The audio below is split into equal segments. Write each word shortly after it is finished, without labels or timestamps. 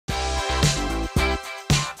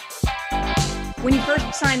When you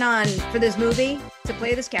first sign on for this movie to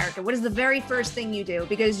play this character, what is the very first thing you do?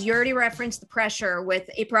 Because you already referenced the pressure with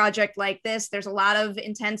a project like this. There's a lot of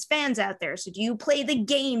intense fans out there. So do you play the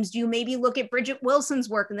games? Do you maybe look at Bridget Wilson's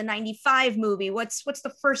work in the 95 movie? What's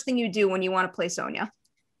the first thing you do when you want to play Sonya?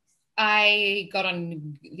 I got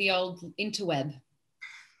on the old interweb,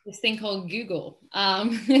 this thing called Google.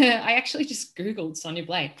 I actually just Googled Sonya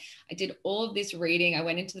Blade. I did all of this reading. I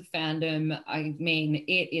went into the fandom. I mean,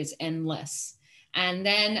 it is endless. And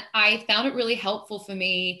then I found it really helpful for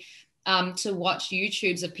me to watch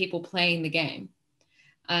YouTubes of people playing the game.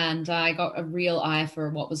 And I got a real eye for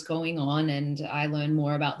what was going on, and I learned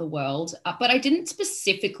more about the world. But I didn't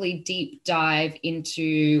specifically deep dive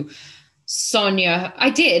into Sonya. I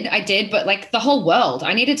did, but like the whole world.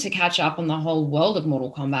 I needed to catch up on the whole world of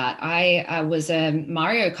Mortal Kombat. I was a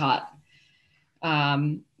Mario Kart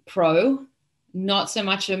pro, not so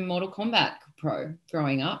much a Mortal Kombat pro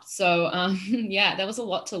growing up. So yeah, there was a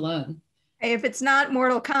lot to learn. Hey, if it's not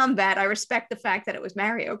Mortal Kombat, I respect the fact that it was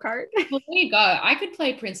Mario Kart. Well, there you go. I could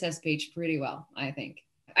play Princess Peach pretty well, I think.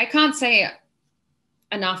 I can't say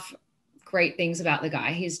enough great things about the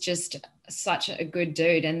guy. He's just such a good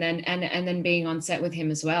dude. And then being on set with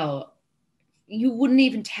him as well, you wouldn't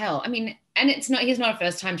even tell. I mean, and he's not a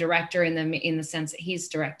first-time director in the sense that he's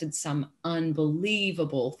directed some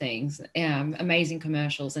unbelievable things, amazing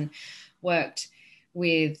commercials, and worked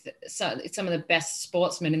with some of the best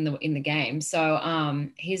sportsmen in the game. So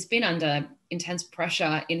he's been under intense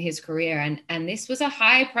pressure in his career, and this was a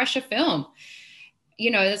high pressure film.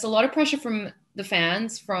 You know, there's a lot of pressure from the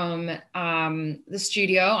fans, from the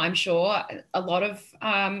studio, I'm sure, a lot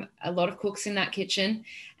of cooks in that kitchen.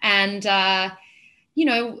 And you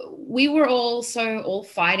know, we were all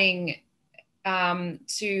fighting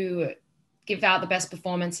to give out the best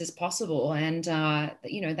performances possible. And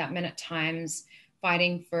you know, that meant at times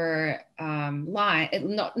fighting for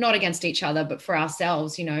not against each other, but for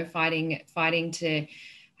ourselves, you know, fighting to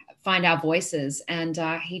find our voices. And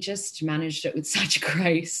he just managed it with such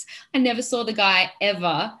grace. I never saw the guy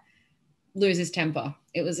ever lose his temper.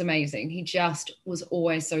 It was amazing. He just was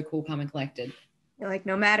always so cool, calm, and collected. Like,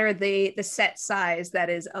 no matter the set size, that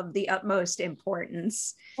is of the utmost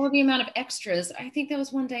importance. Or the amount of extras. I think there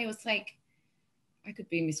was one day it was like, I could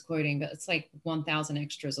be misquoting, but it's like 1,000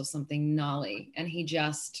 extras or something gnarly. And he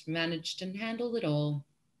just managed and handled it all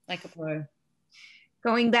like a pro.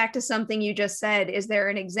 Going back to something you just said, is there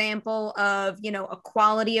an example of, you know, a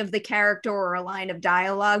quality of the character or a line of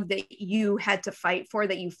dialogue that you had to fight for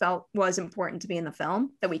that you felt was important to be in the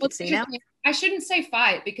film that we could see now? I shouldn't say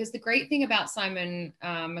fight, because the great thing about Simon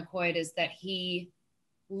McQuoid is that he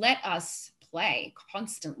let us play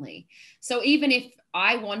constantly. So even if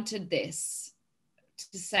I wanted this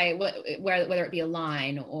to say, whether it be a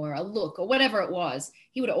line or a look or whatever it was,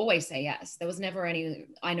 he would always say yes. There was never any,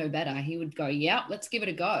 I know better. He would go, yeah, let's give it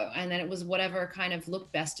a go. And then it was whatever kind of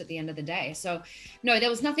looked best at the end of the day. So no, there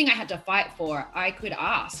was nothing I had to fight for. I could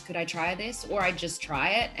ask, could I try this? Or I'd just try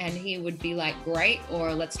it. And he would be like, great,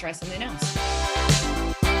 or let's try something else.